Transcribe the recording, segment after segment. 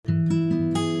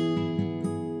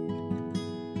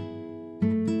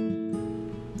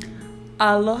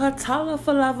Aloha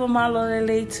Talofa Lava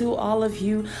malolele to all of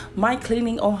you, my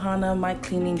cleaning ohana, my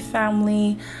cleaning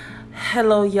family.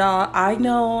 Hello, y'all. I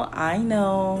know.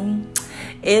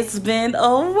 It's been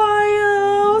a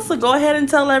while. So go ahead and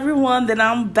tell everyone that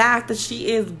I'm back, that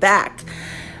she is back.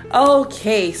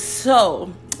 Okay,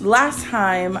 so last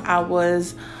time I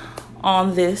was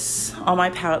on my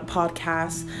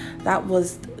podcast, that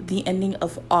was the ending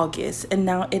of August. And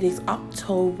now it is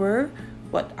October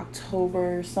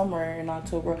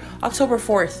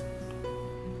 4th.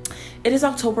 It is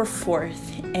October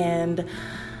 4th, and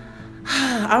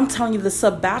I'm telling you, the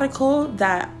sabbatical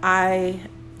that I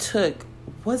took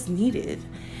was needed.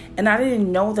 And I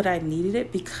didn't know that I needed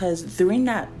it because during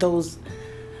those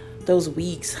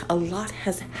weeks, a lot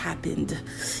has happened.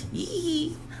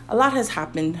 A lot has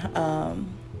happened.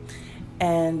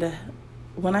 And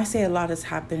when I say a lot has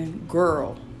happened,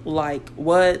 girl, like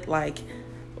what? Like,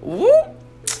 whoop.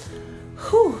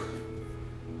 Whew.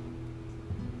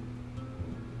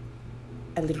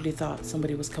 I literally thought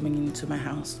somebody was coming into my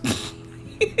house.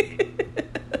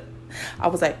 I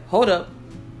was like, hold up.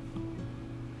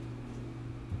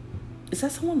 Is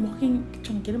that someone walking,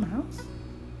 trying to get in my house?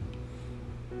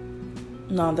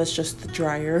 No, that's just the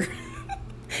dryer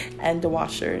and the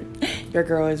washer. Your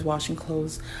girl is washing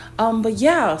clothes. But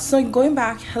yeah, so going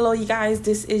back, hello you guys,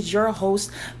 this is your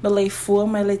host, if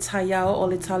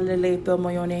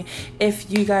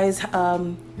you guys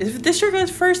if this is your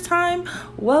guys' first time,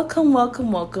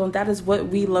 welcome. That is what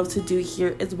we love to do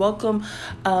here, is welcome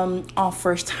all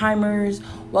first timers,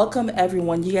 welcome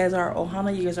everyone. You guys are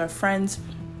ohana, you guys are friends,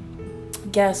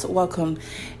 guests, welcome.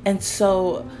 And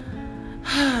so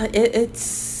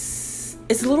it's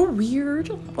a little weird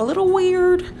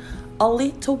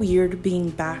being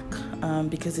back,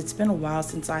 because it's been a while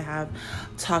since I have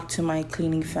talked to my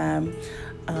cleaning fam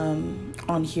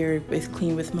on here with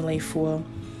Clean with Malefua.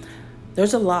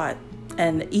 There's a lot,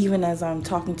 and even as I'm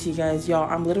talking to you guys,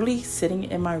 y'all, I'm literally sitting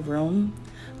in my room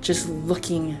just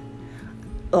looking,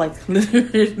 like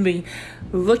literally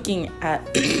looking at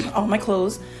all my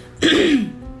clothes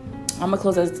all my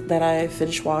clothes that I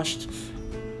finished washed.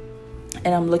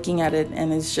 And I'm looking at it,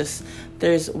 and it's just,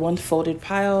 there's one folded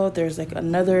pile, there's like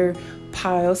another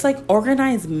pile. It's like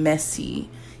organized messy,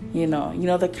 you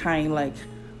know the kind, like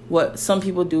what some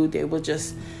people do. They will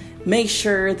just make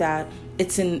sure that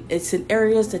it's in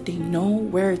areas that they know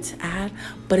where it's at,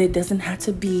 but it doesn't have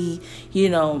to be, it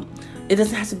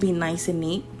doesn't have to be nice and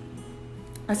neat.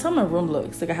 That's how my room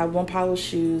looks. Like, I have one pile of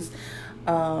shoes.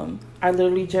 I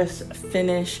literally just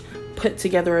put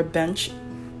together a bench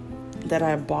that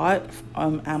I bought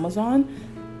on Amazon.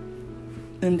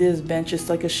 And this bench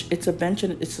is like it's a bench,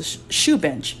 and it's a shoe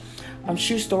bench,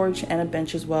 shoe storage, and a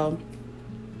bench as well.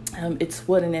 It's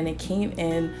wooden, and it came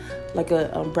in like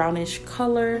a brownish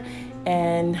color.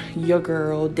 And your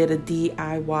girl did a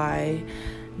DIY,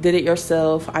 did it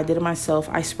yourself. I did it myself.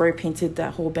 I spray painted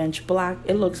that whole bench black.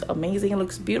 It looks amazing. It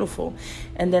looks beautiful.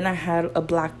 And then I had a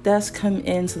black desk come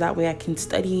in, so that way I can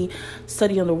study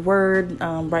on the word,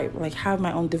 right? Like, have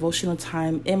my own devotional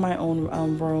time in my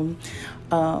own room.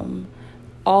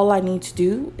 All I need to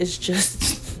do is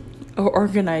just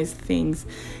organize things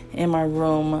in my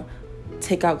room,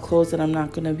 take out clothes that I'm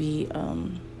not going to be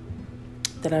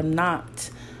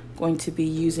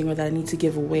using, or that I need to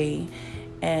give away.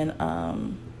 And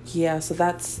yeah, so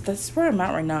that's where I'm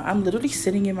at right now. I'm literally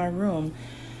sitting in my room.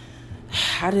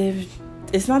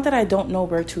 It's not that I don't know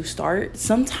where to start.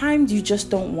 Sometimes you just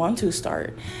don't want to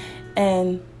start,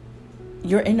 and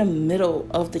you're in the middle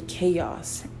of the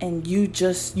chaos, and you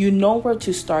know where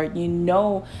to start. You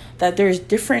know that there's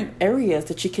different areas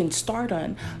that you can start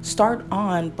on,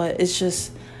 but it's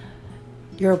just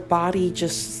your body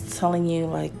just telling you,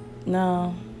 like,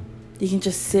 no, you can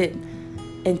just sit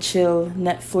and chill,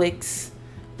 Netflix,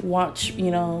 watch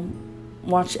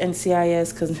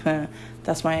NCIS, because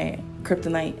that's my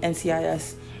kryptonite,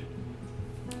 NCIS,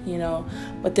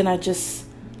 but then I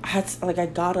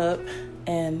got up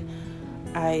and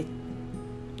I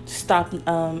stopped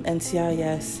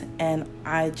NCIS, and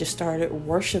I just started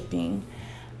worshiping,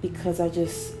 because I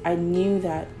knew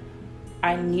that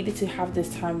I needed to have this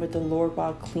time with the Lord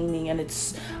while cleaning. And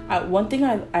it's one thing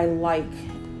I like,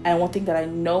 and one thing that I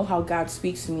know how God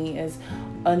speaks to me is,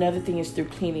 another thing is through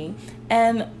cleaning.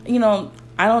 And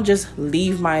I don't just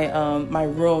leave my my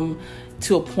room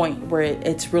to a point where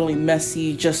it's really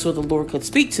messy just so the Lord could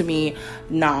speak to me.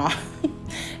 Nah.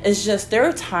 It's just, there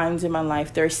are times in my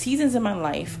life, there are seasons in my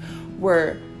life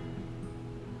where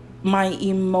my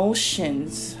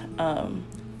emotions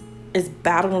is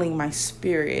battling my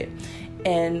spirit,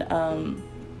 and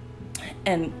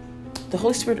the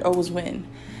Holy Spirit always win.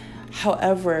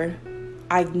 However,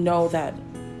 I know that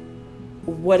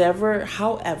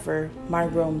however my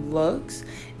room looks,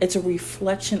 it's a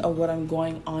reflection of what's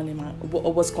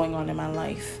going on in my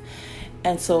life.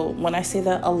 And so when I say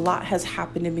that, a lot has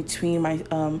happened in between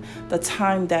the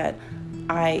time that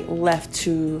I left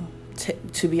to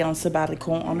be on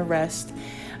sabbatical, on a rest,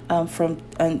 from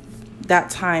that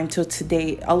time till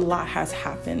today. A lot has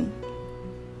happened,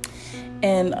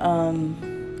 and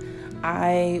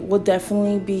I will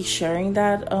definitely be sharing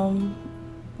that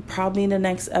probably in the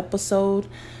next episode,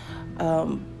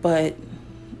 but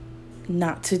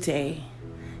not today,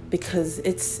 because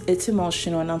it's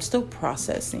emotional and I'm still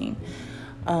processing.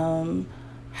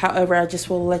 However, I just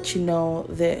will let you know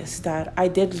this, that I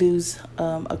did lose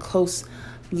a close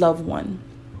loved one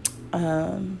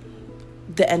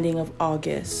the ending of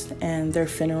August, and their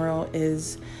funeral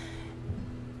is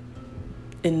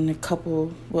in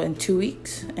 2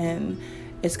 weeks, and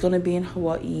it's going to be in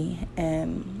Hawaii,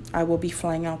 and I will be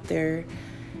flying out there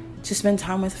to spend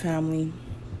time with family.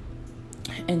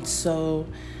 And so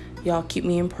y'all keep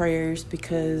me in prayers,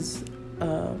 because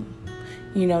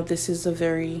this is a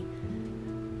very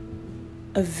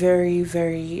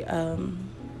very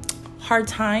hard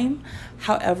time.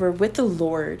 However, with the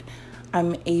Lord,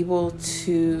 I'm able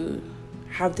to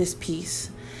have this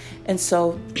peace. And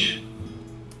so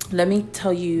let me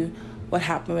tell you what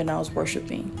happened when I was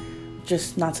worshiping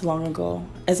just not too long ago.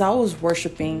 As I was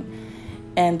worshiping,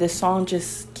 and this song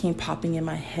just came popping in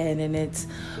my head, and it's,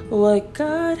 what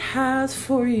God has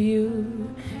for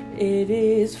you, it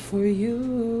is for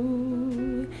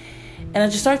you. And I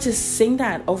just started to sing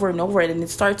that over and over, and it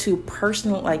started to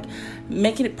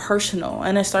making it personal.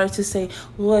 And I started to say,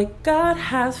 what God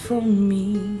has for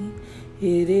me,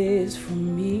 it is for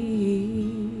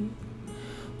me.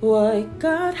 What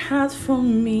God has for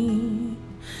me,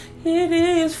 it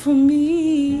is for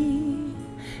me.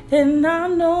 And I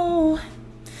know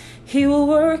He will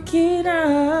work it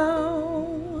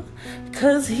out,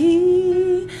 'cause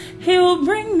He will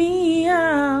bring me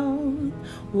out.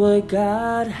 What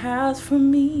God has for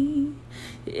me,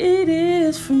 it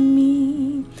is for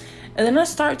me. And then I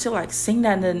start to sing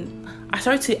that, and then I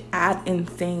start to add in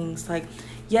things like,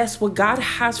 yes, what God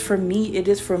has for me, it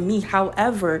is for me.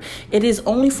 However, it is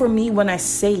only for me when I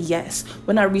say yes,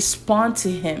 when I respond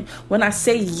to Him, when I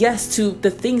say yes to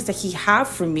the things that He has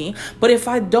for me. But if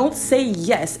I don't say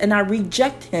yes and I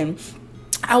reject Him,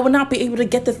 I will not be able to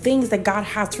get the things that God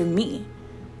has for me.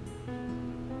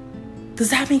 Does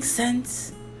that make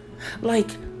sense?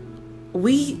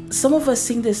 Some of us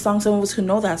sing this song, some of us who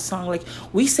know that song,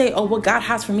 we say, oh, what God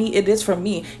has for me, it is for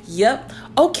me. Yep.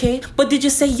 Okay. But did you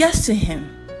say yes to Him?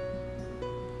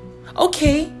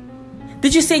 Okay.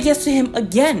 Did you say yes to Him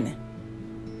again?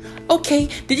 Okay.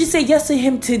 Did you say yes to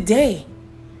Him today?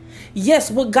 Yes.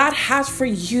 What God has for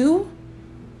you,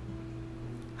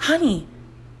 honey,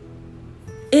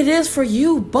 it is for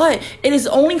you, but it is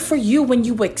only for you when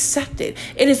you accept it.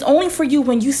 It is only for you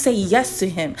when you say yes to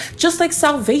Him. Just like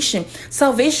salvation.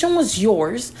 Salvation was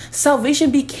yours. Salvation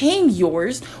became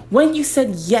yours when you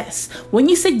said yes. When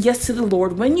you said yes to the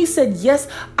Lord. When you said, yes,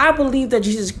 I believe that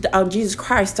Jesus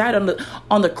Christ died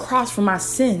on the cross for my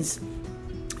sins.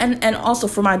 And also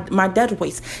for my dead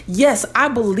weights. Yes, I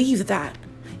believe that.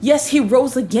 Yes, He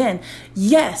rose again.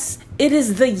 Yes, it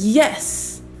is the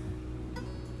yes.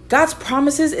 God's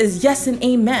promises is yes and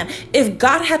amen. If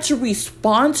God had to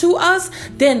respond to us,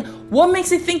 then what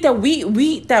makes it think that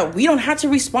we don't have to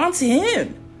respond to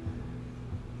Him?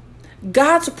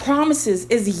 God's promises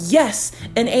is yes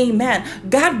and amen.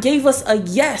 God gave us a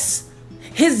yes.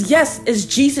 His yes is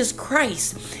Jesus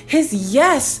Christ. His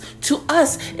yes to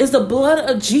us is the blood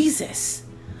of Jesus.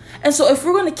 And so if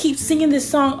we're going to keep singing this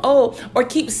song, or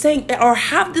keep saying, or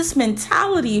have this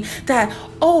mentality that,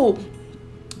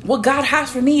 what God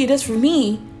has for me, it is for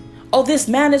me. Oh, this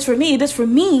man is for me, it is for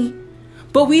me.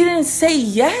 But we didn't say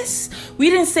yes.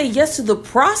 We didn't say yes to the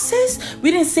process.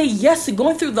 We didn't say yes to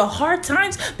going through the hard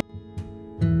times.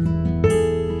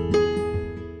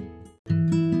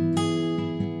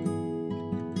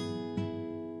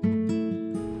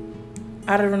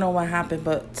 I don't know what happened,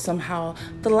 but somehow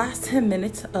the last 10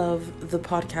 minutes of the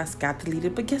podcast got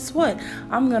deleted. But guess what?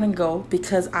 I'm going to go,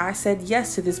 because I said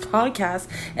yes to this podcast,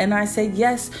 and I said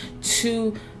yes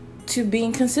to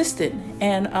being consistent.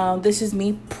 And this is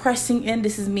me pressing in.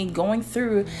 This is me going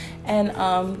through, and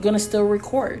I'm going to still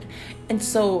record. And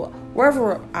so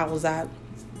wherever I was at,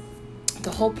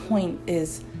 the whole point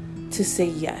is to say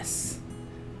yes.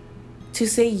 To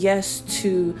say yes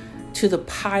to the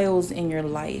piles in your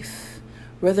life.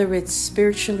 Whether it's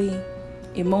spiritually,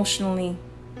 emotionally,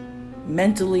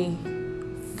 mentally,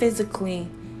 physically,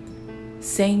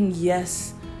 saying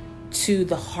yes to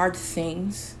the hard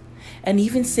things, and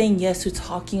even saying yes to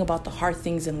talking about the hard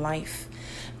things in life.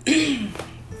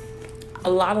 A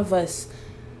lot of us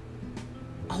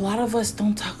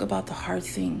don't talk about the hard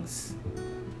things.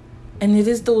 And it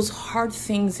is those hard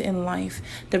things in life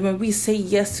that when we say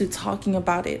yes to talking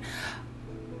about it,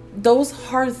 those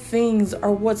hard things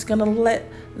are what's going to let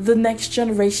the next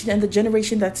generation and the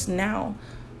generation that's now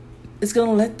is going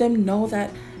to let them know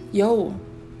that, yo,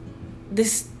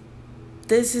 this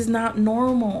is not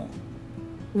normal.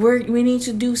 We need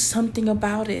to do something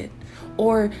about it.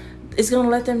 Or it's going to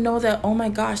let them know that, oh my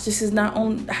gosh, this is not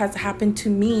only has happened to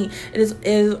me,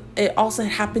 it also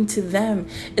happened to them.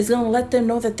 It's going to let them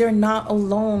know that they're not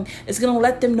alone. It's going to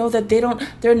let them know that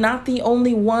they're not the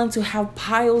only ones who have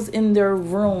piles in their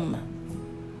room.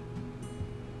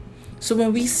 So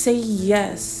when we say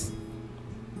yes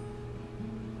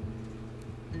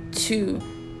to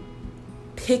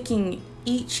picking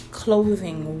each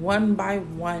clothing one by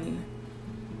one,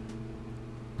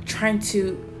 trying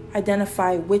to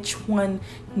identify which one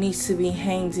needs to be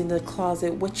hanged in the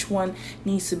closet, which one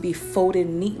needs to be folded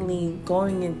neatly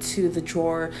going into the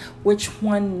drawer, which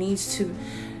one needs to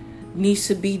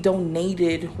be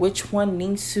donated, which one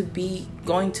needs to be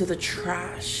going to the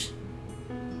trash.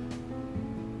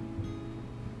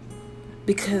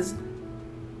 Because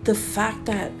the fact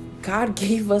that God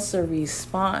gave us a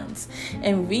response,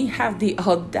 and we have the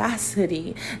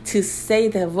audacity to say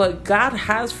that what God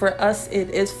has for us,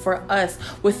 it is for us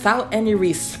without any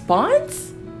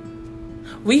response.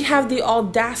 We have the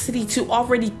audacity to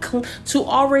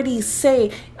already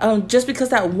say, just because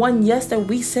that one yes that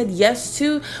we said yes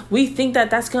to, we think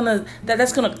that's gonna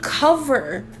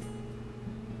cover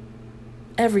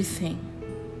everything.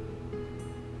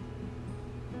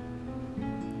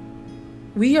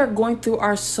 We are going through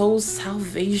our soul's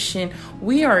salvation.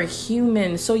 We are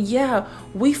human. So yeah,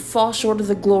 we fall short of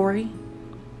the glory.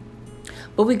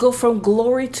 But we go from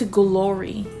glory to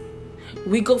glory.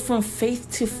 We go from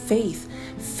faith to faith.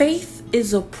 Faith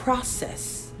is a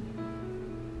process.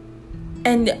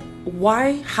 And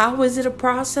why? How is it a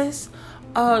process?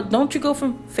 Don't you go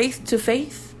from faith to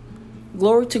faith?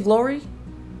 Glory to glory?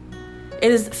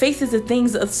 Faith is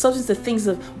the substance of things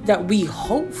that we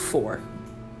hope for.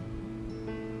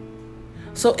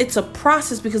 So it's a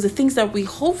process, because the things that we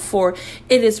hope for,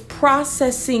 it is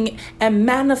processing and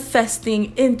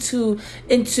manifesting into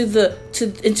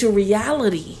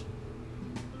reality.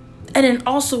 And then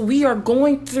also we are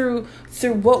going through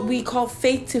what we call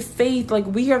faith to faith. Like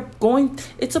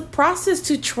it's a process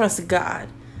to trust God.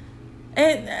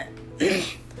 And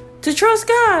to trust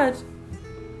God.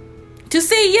 To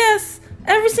say yes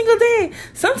every single day.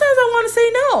 Sometimes I want to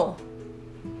say no.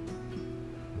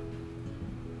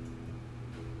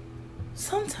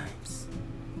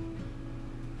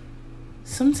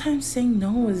 Sometimes saying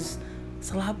no is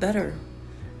a lot better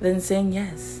than saying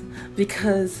yes,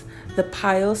 because the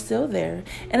pile is still there,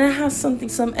 and I have some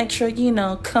extra,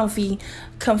 comfy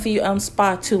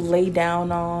spot to lay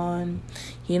down on,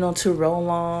 to roll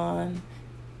on,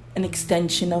 an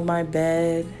extension of my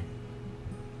bed.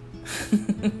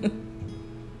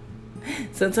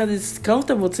 Sometimes it's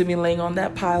comfortable to me laying on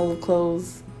that pile of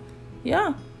clothes.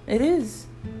 Yeah, it is.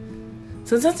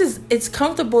 Sometimes it's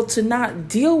comfortable to not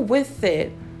deal with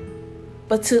it,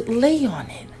 but to lay on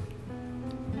it.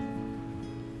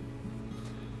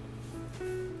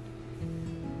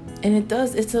 And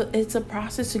it's a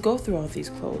process to go through all these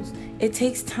clothes. It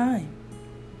takes time.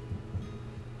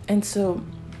 And so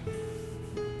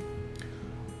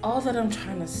all that I'm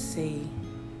trying to say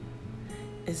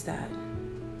is that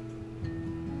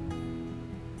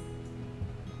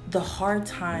the hard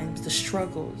times, the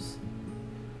struggles,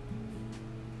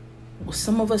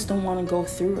 some of us don't want to go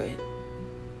through it.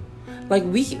 Like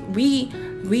we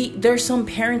there's some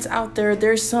parents out there,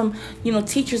 there's some,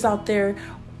 teachers out there,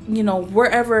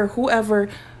 wherever, whoever,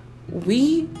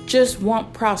 we just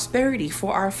want prosperity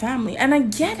for our family. And I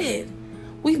get it.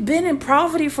 We've been in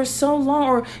poverty for so long,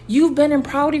 or you've been in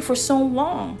poverty for so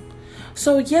long.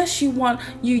 So yes,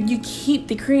 you keep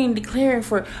decreeing and declaring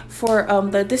for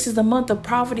that this is the month of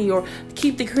poverty, or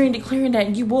keep decreeing and declaring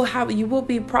that you will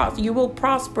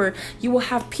prosper, you will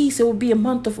have peace. It will be a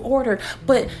month of order.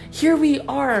 But here we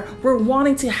are, we're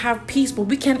wanting to have peace, but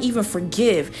we can't even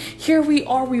forgive. Here we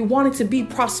are, we wanted to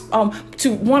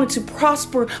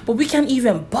prosper, but we can't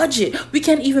even budget. We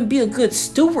can't even be a good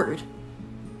steward.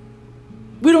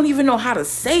 We don't even know how to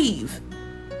save.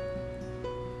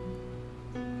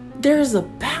 There's a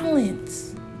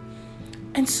balance.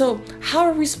 And so how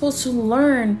are we supposed to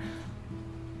learn,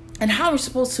 and how are we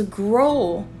supposed to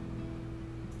grow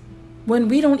when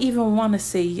we don't even want to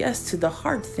say yes to the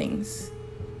hard things?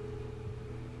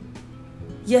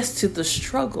 yes to the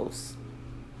struggles.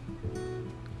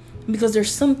 Because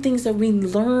there's some things that we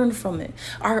learn from it.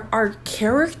 Our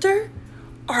character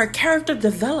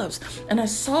develops. And I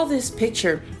saw this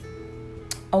picture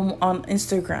on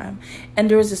Instagram, and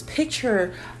there was this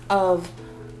picture of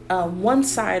one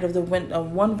side of the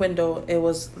one window, it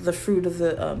was the fruit of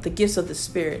the gifts of the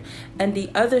Spirit, and the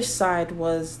other side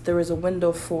there was a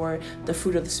window for the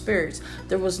fruit of the spirits.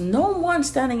 There was no one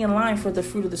standing in line for the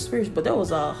fruit of the spirits, but there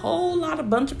was a whole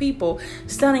bunch of people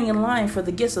standing in line for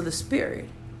the gifts of the Spirit.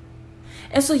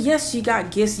 And so, yes, you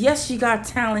got gifts. Yes, you got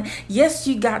talent. Yes,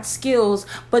 you got skills.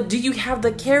 But do you have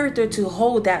the character to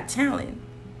hold that talent?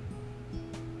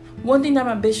 One thing that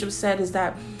my bishop said is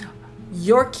that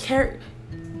your character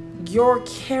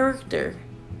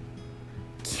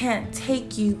can't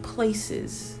take you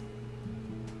places.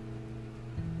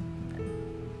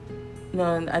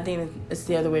 No, I think it's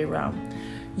the other way around.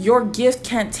 Your gift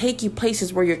can't take you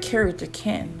places where your character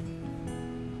can.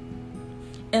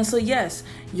 And so, yes,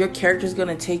 your character is going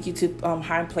to take you to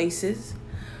high places.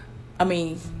 I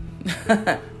mean,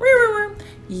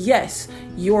 yes,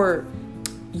 your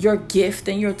gift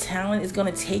and your talent is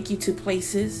going to take you to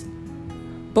places.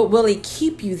 But will it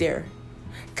keep you there?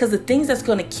 Because the things that's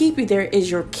going to keep you there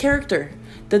is your character,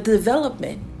 the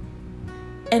development.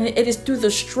 And it is through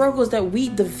the struggles that we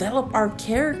develop our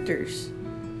characters.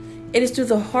 It is through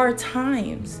the hard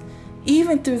times,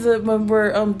 even through when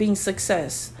we're being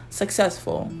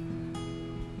successful.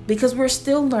 Because we're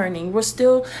still learning. We're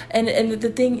still, and the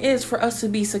thing is, for us to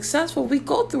be successful, we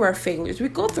go through our failures. We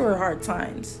go through our hard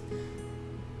times.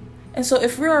 And so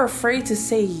if we're afraid to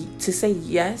say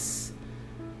yes,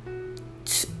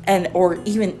 or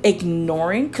even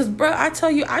ignoring, because bro, I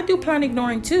tell you, I do plan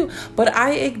ignoring too, but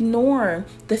I ignore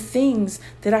the things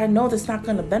that I know that's not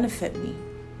going to benefit me.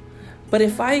 But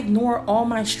if I ignore all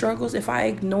my struggles, if I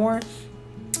ignore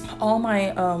all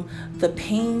my the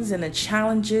pains and the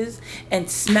challenges and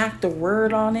smack the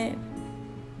word on it,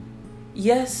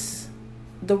 yes,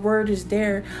 the word is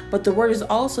there, but the word is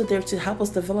also there to help us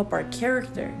develop our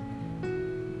character.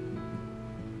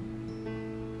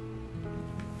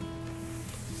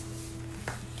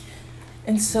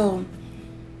 And so,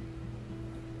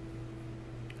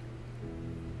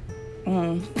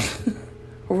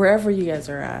 wherever you guys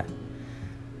are at,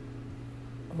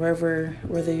 whether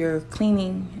you're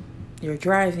cleaning, you're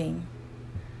driving,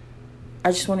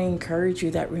 I just want to encourage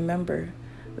you that remember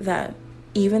that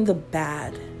even the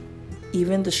bad,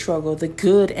 even the struggle, the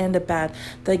good and the bad,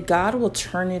 that God will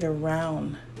turn it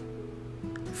around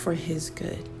for His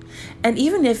good. And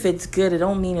even if it's good, it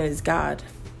don't mean it is God.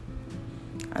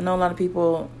 I know a lot of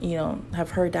people,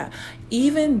 have heard that.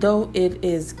 Even though it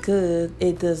is good,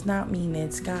 it does not mean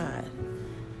it's God.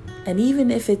 And even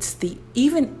if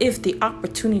the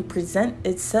opportunity presents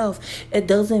itself, it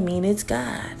doesn't mean it's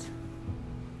God.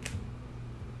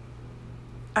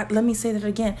 Let me say that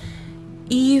again.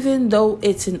 Even though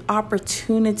it's an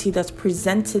opportunity that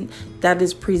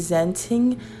is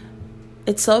presenting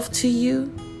itself to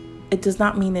you, it does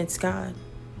not mean it's God.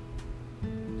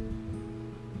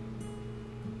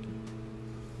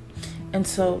 And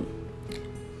so,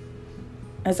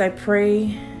 as I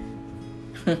pray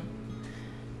and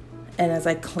as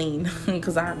I clean,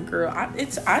 because I'm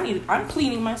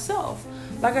cleaning myself.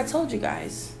 Like I told you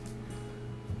guys,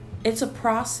 it's a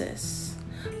process.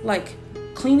 Like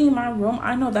cleaning my room,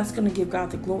 I know that's going to give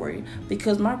God the glory,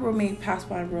 because my roommate passed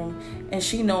my room and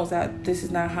she knows that this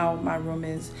is not how my room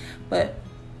is. But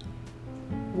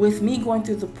with me going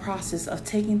through the process of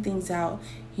taking things out,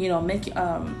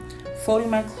 folding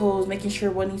my clothes, making sure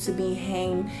what needs to be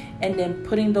hanged, and then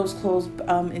putting those clothes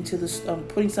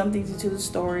putting some things into the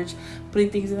storage, putting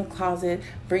things in the closet,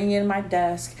 bringing in my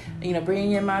desk,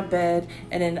 bringing in my bed,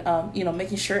 and then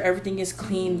making sure everything is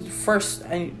clean first,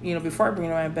 and before I bring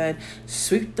it in my bed,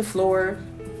 sweep the floor,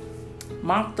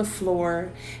 mop the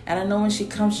floor, and I know when she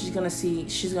comes, she's gonna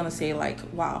say like,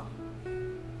 wow,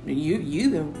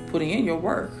 you've been putting in your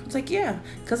work. It's like, yeah,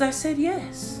 because I said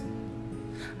yes.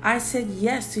 I said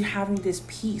yes to having this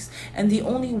peace. And the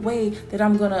only way that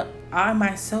I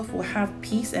myself will have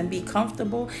peace and be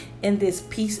comfortable in this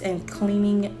peace and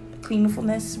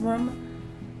cleanfulness room,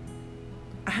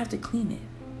 I have to clean it.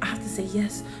 I have to say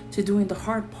yes to doing the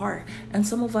hard part. And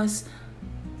some of us,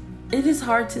 it is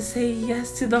hard to say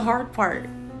yes to the hard part.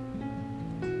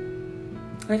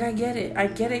 Like, I get it.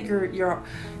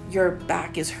 Your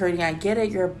back is hurting. I get it.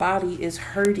 Your body is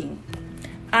hurting.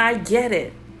 I get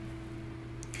it.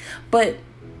 But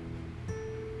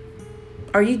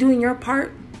are you doing your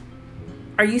part?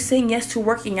 Are you saying yes to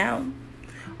working out?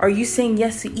 Are you saying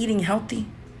yes to eating healthy?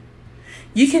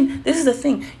 This is the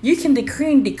thing. You can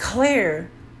decree and declare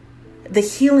the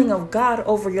healing of God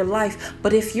over your life.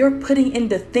 But if you're putting in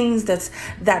the things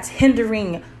that's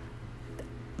hindering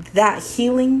that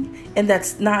healing, and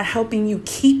that's not helping you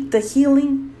keep the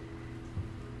healing,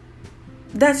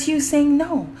 that's you saying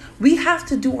no. We have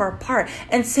to do our part.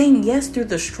 And saying yes through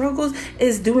the struggles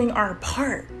is doing our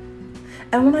part.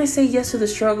 And when I say yes to the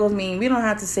struggles, we don't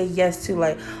have to say yes to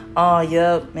like, oh,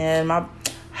 yep, man,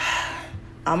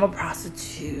 I'm a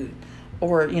prostitute.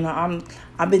 Or,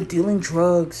 I've been dealing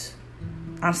drugs.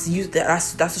 That's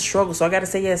a struggle, so I got to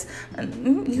say yes.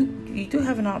 And you do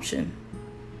have an option.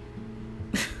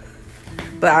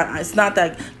 But it's not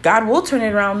that God will turn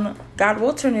it around. God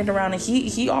will turn it around, and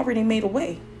He already made a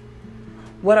way.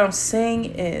 What I'm saying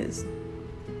is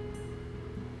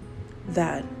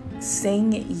that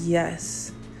saying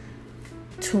yes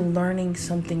to learning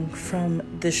something from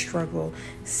the struggle,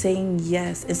 saying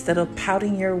yes instead of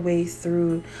pouting your way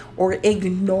through or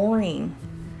ignoring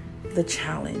the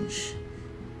challenge,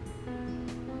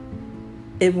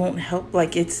 it won't help.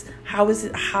 Like, how is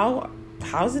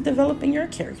it developing your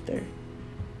character?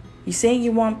 You saying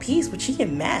you want peace, but you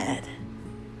get mad.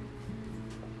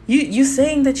 You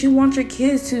saying that you want your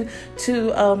kids to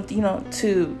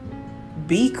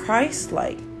be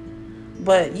Christ-like,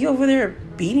 but you over there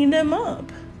beating them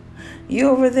up. You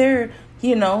over there,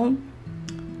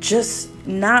 just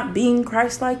not being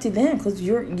Christ-like to them because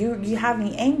you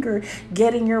having anger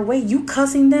getting your way. You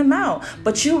cussing them out,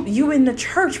 but you in the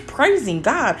church praising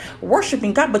God,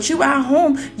 worshiping God, but you at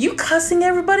home, you cussing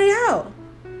everybody out.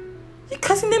 You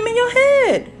cussing them in your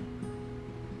head.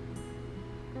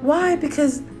 Why?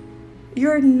 Because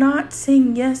you're not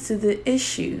saying yes to the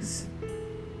issues.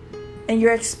 And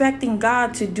you're expecting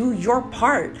God to do your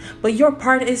part. But your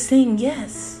part is saying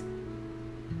yes.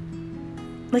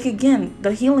 Like, again,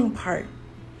 the healing part.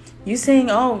 You saying,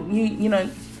 oh, you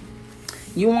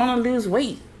want to lose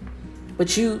weight.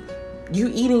 But you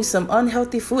eating some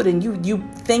unhealthy food. And you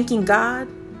thanking God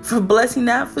for blessing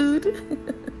that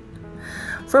food.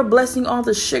 For blessing all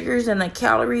the sugars and the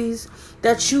calories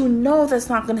that that's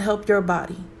not going to help your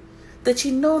body. That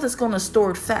that's going to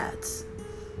store fats.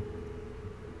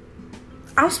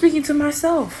 I'm speaking to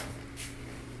myself.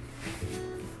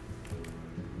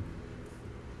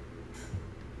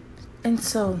 And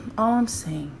so all I'm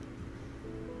saying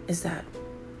is that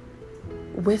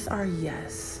with our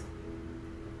yes,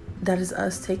 that is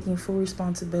us taking full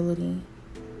responsibility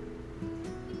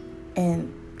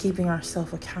and keeping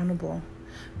ourselves accountable.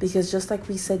 Because just like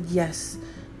we said yes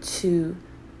to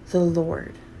the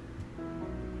Lord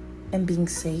and being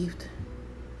saved,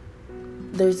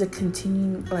 there's a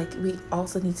continuing, we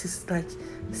also need to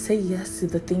say yes to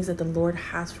the things that the Lord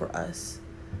has for us.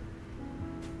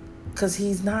 Because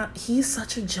he's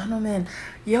such a gentleman.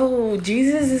 Yo,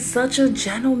 Jesus is such a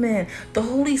gentleman. The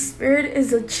Holy Spirit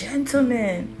is a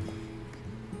gentleman.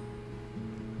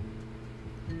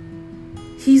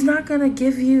 He's not going to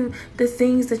give you the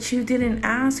things that you didn't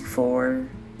ask for.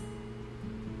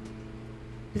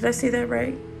 Did I say that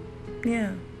right?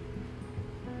 Yeah.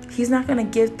 He's not going to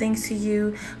give things to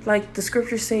you like the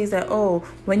scripture says that, oh,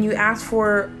 when you ask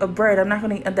for a bread, I'm not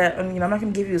going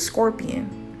to give you a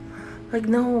scorpion. Like,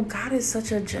 no, God is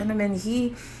such a gentleman.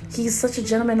 He's such a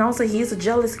gentleman. Also, he's a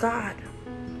jealous God.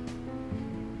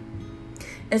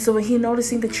 And so when he's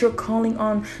noticing that you're calling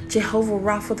on Jehovah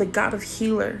Rapha, the God of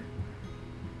healer,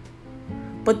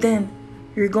 but then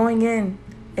you're going in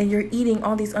and you're eating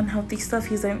all these unhealthy stuff,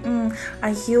 he's like,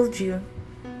 I healed you.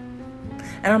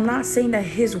 And I'm not saying that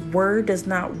his word does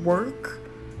not work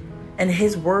and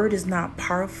his word is not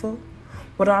powerful.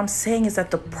 What I'm saying is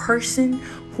that the person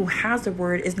who has the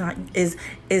word is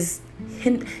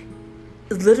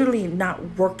literally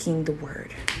not working the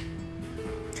word.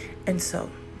 And so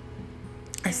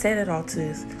I say that all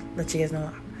to let you guys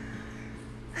know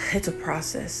it's a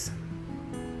process.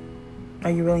 Are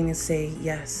you willing to say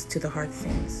yes to the hard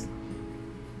things?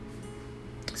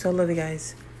 So I love you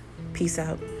guys. Peace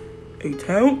out.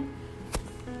 A-Town.